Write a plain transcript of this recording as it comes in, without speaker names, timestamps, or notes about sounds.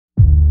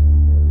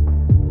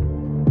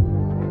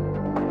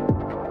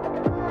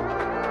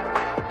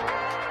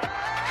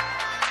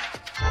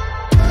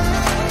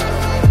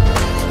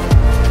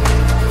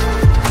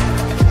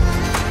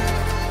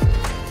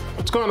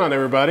going on,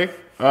 everybody?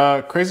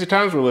 Crazy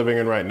times we're living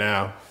in right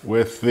now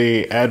with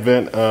the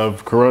advent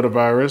of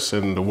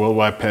coronavirus and the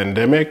worldwide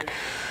pandemic.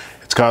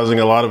 It's causing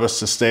a lot of us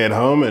to stay at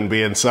home and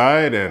be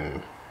inside,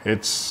 and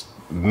it's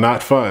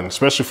not fun,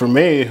 especially for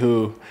me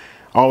who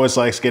always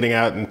likes getting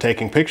out and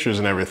taking pictures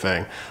and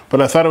everything.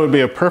 But I thought it would be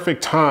a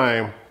perfect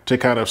time to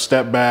kind of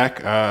step back,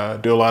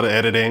 do a lot of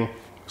editing,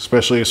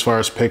 especially as far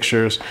as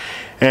pictures,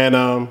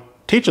 and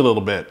teach a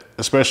little bit,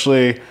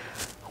 especially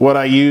what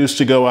I use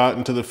to go out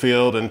into the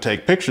field and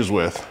take pictures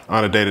with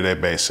on a day-to-day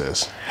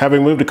basis.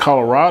 Having moved to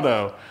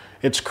Colorado,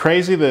 it's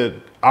crazy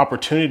the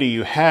opportunity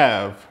you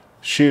have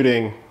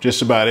shooting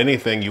just about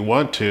anything you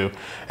want to,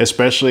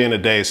 especially in a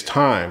day's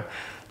time.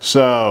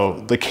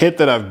 So the kit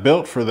that I've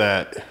built for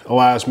that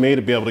allows me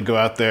to be able to go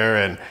out there,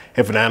 and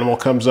if an animal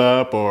comes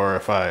up, or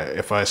if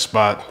I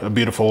spot a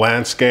beautiful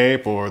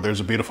landscape or there's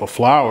a beautiful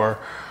flower,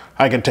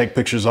 I can take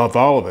pictures of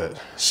all of it.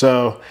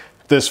 So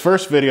this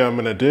first video I'm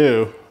gonna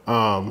do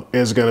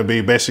is going to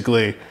be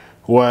basically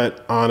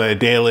what on a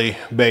daily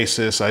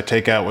basis I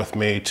take out with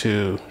me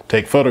to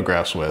take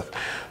photographs with.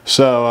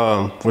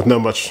 So with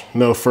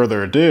no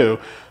further ado,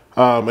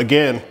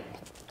 again,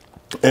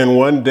 in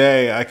one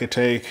day I could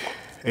take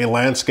a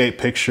landscape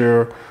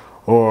picture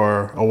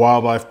or a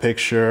wildlife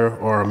picture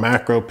or a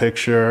macro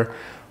picture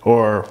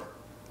or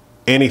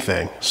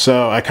anything.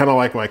 So I kind of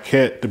like my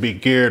kit to be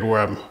geared where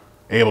I'm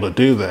able to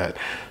do that.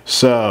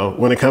 So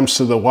when it comes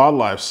to the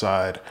wildlife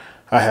side,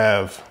 I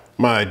have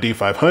my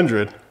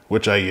D500,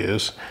 which I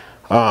use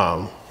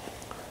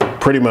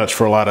pretty much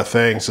for a lot of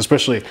things,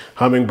 especially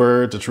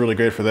hummingbirds. It's really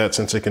great for that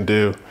since it can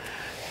do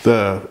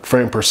the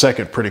frame per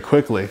second pretty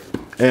quickly.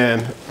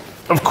 And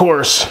of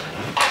course,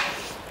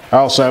 I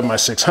also have my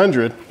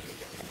 600,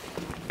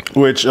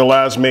 which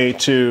allows me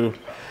to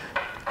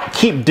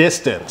keep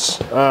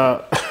distance.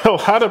 A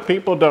lot of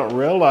people don't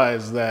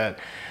realize that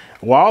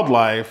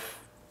wildlife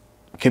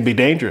can be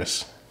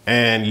dangerous,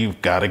 and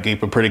you've got to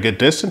keep a pretty good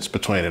distance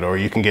between it or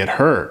you can get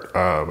hurt.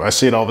 I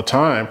see it all the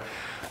time.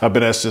 I've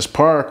been at this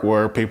park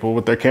where people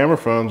with their camera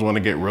phones want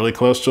to get really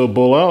close to a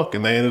bull elk,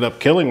 and they ended up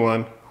killing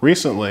one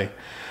recently.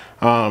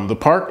 The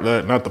park,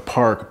 not the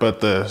park,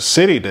 but the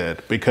city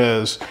did,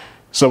 because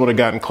someone had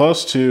gotten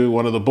close to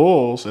one of the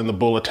bulls and the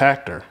bull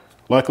attacked her.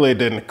 Luckily it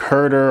didn't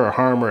hurt her or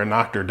harm her and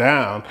knocked her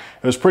down.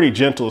 It was pretty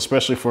gentle,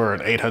 especially for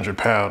an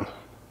 800-pound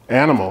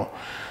animal.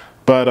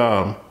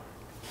 But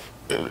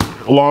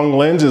long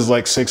lenses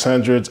like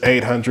 600s,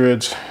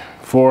 800s,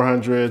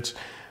 400s,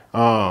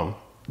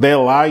 they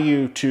allow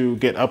you to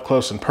get up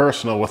close and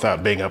personal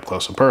without being up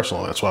close and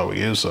personal. That's why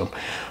we use them.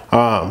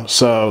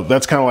 So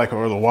that's kind of like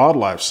over the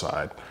wildlife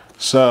side.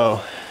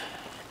 So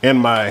in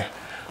my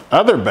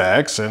other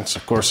bag, since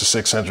of course the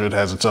 600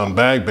 has its own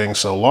bag being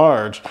so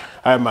large,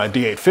 I have my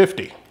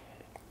D850.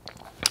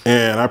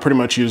 And I pretty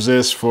much use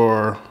this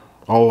for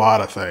a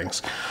lot of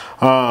things.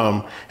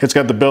 It's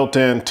got the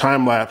built-in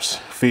time-lapse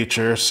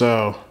feature,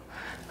 so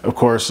of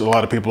course a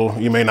lot of people,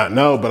 you may not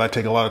know, but I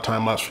take a lot of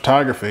time-lapse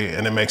photography,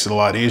 and it makes it a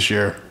lot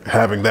easier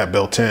having that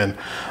built in.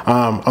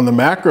 On the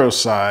macro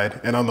side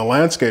and on the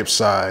landscape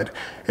side,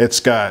 it's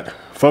got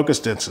focus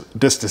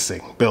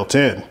distancing built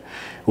in,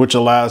 which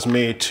allows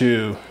me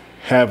to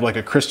have like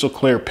a crystal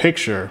clear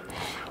picture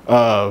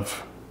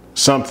of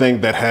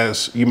something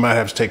that you might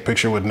have to take a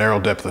picture with narrow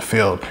depth of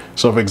field.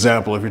 So for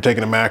example, if you're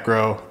taking a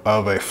macro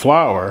of a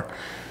flower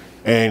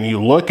and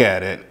you look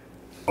at it,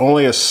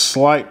 only a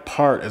slight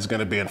part is going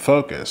to be in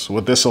focus.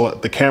 What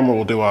the camera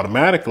will do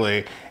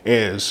automatically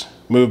is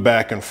move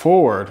back and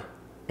forward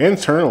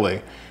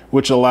internally,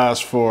 which allows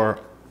for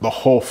the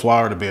whole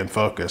flower to be in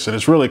focus. And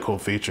it's a really cool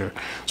feature.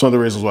 It's one of the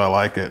reasons why I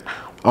like it.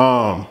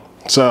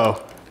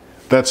 So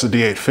that's the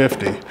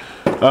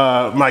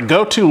D850. My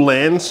go-to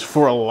lens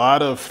for a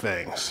lot of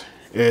things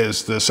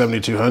is the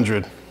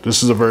 7200.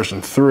 This is a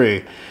version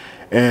 3.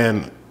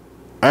 And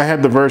I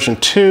had the version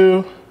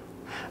 2.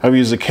 I've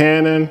used a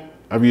Canon.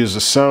 I've used a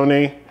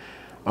Sony.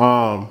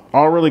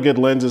 All really good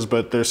lenses,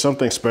 but there's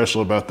something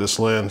special about this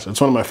lens.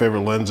 It's one of my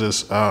favorite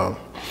lenses. You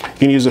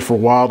can use it for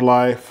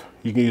wildlife.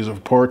 You can use it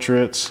for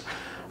portraits.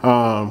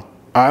 I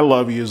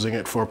love using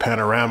it for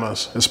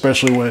panoramas,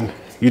 especially when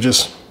you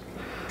just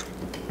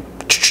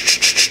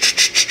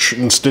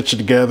and stitch it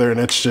together, and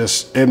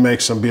it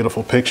makes some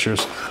beautiful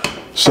pictures.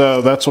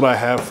 So that's what I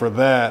have for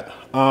that.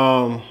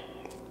 I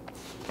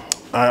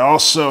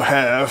also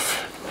have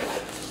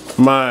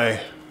my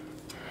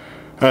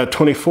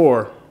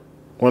 24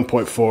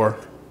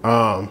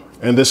 1.4,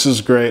 and this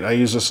is great. I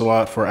use this a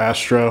lot for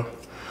astro.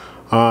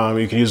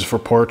 You can use it for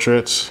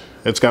portraits.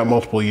 It's got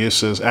multiple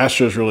uses.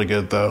 Astro is really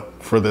good though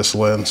for this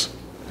lens.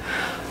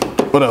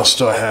 What else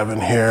do I have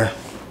in here?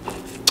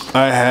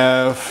 I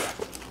have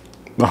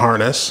the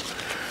harness,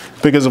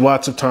 because of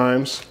lots of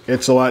times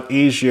it's a lot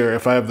easier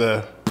if I have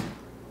the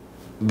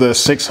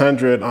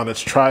 600 on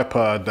its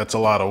tripod. That's a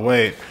lot of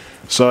weight,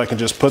 so I can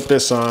just put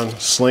this on,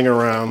 sling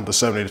around the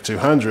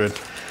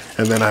 70-200,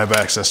 and then I have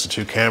access to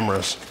 2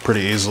 cameras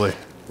pretty easily,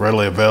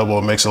 readily available.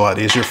 It makes it a lot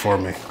easier for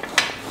me.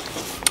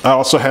 I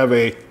also have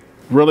a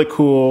really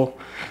cool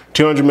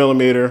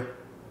 200mm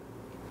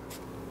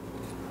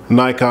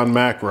Nikon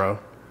macro.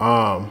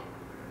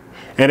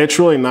 And it's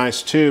really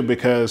nice too,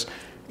 because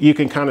you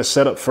can kind of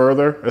set up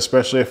further,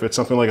 especially if it's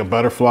something like a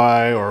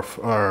butterfly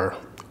or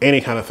any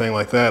kind of thing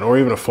like that, or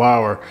even a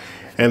flower,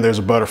 and there's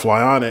a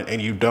butterfly on it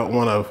and you don't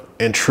want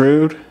to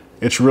intrude.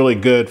 It's really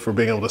good for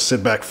being able to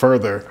sit back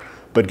further,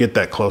 but get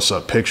that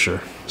close-up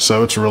picture.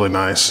 So it's really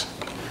nice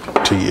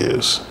to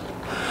use.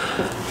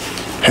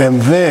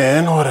 And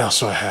then what else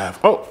do I have?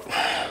 Oh,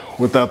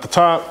 without the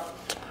top,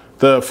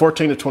 the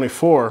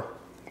 14-24.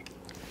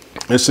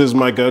 This is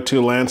my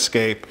go-to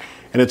landscape,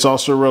 and it's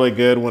also really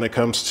good when it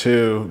comes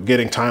to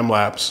getting time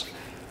lapse,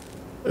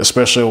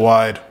 especially a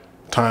wide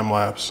time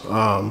lapse.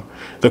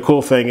 The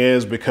cool thing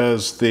is,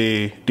 because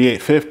the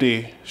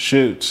D850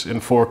 shoots in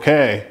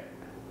 4K,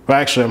 well,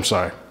 actually, I'm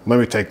sorry, let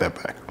me take that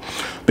back.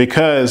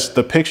 Because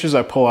the pictures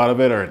I pull out of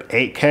it are in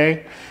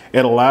 8K,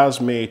 it allows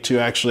me to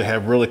actually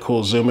have really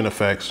cool zoom in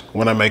effects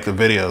when I make the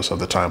videos of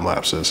the time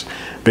lapses,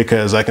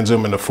 because I can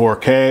zoom into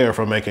 4K, or if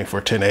I'm making for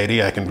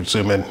 1080, I can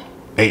zoom in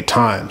 8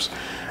 times.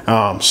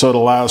 So it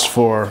allows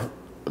for,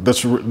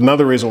 that's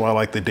another reason why I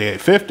like the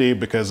D850,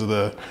 because of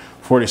the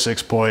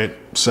 46.7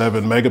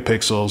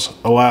 megapixels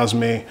allows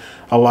me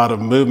a lot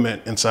of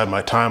movement inside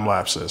my time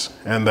lapses,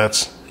 and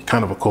that's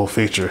kind of a cool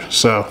feature.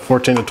 So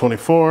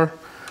 14-24,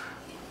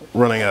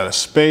 running out of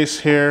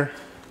space here.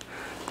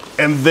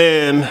 And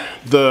then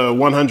the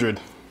 100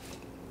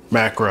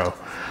 macro.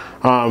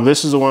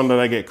 This is the one that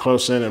I get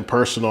close in and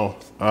personal.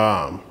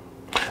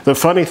 The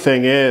funny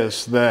thing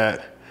is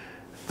that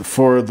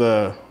for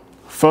the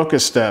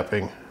focus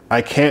stepping,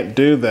 I can't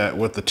do that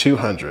with the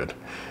 200.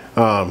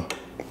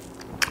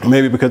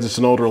 Maybe because it's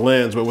an older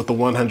lens, but with the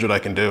 100 I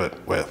can do it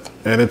with,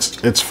 and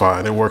it's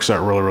fine. It works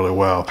out really, really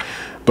well.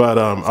 But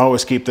I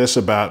always keep this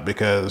about,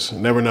 because you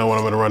never know when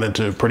I'm going to run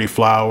into pretty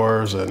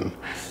flowers and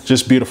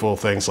just beautiful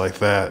things like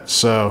that.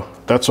 So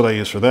that's what I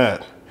use for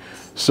that.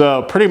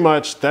 So pretty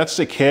much that's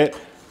the kit,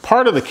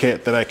 part of the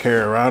kit that I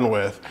carry around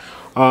with.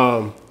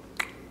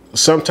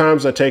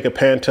 Sometimes I take a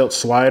pan tilt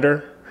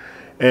slider,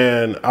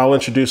 and I'll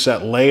introduce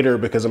that later,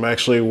 because I'm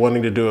actually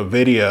wanting to do a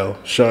video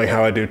showing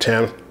how I do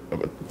time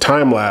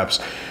lapse.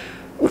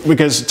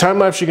 Because time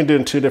lapse you can do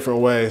in 2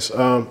 different ways.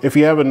 If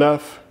you have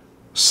enough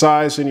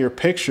size in your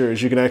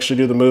pictures, you can actually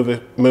do the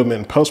movement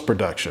in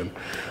post-production.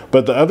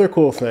 But the other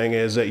cool thing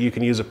is that you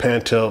can use a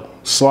pan tilt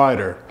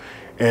slider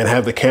and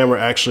have the camera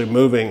actually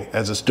moving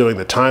as it's doing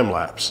the time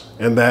lapse.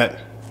 And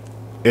that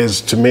is,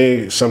 to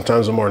me,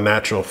 sometimes a more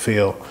natural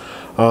feel.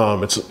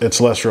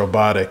 It's less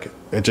robotic.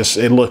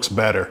 It looks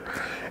better.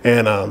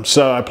 And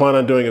so I plan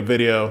on doing a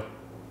video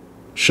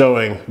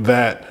showing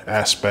that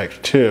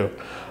aspect too.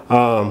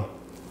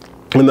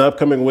 In the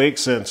upcoming week,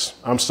 since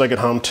I'm stuck at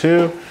home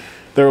too,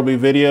 there will be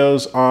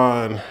videos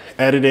on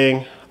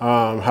editing,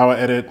 how I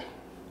edit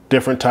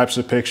different types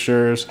of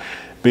pictures,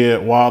 be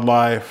it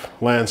wildlife,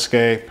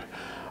 landscape,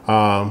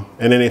 and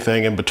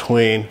anything in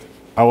between.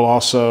 I will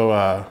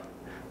also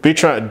be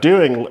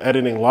doing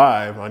editing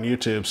live on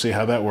YouTube, see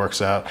how that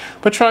works out.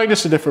 But trying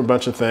just a different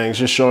bunch of things,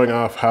 just showing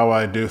off how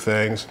I do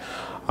things,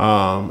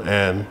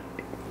 and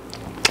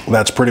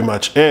that's pretty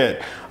much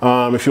it.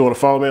 If you want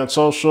to follow me on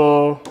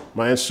social,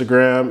 my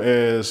Instagram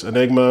is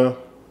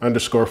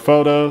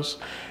enigma_photos.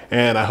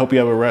 And I hope you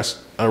have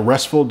a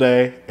restful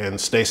day and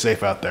stay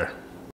safe out there.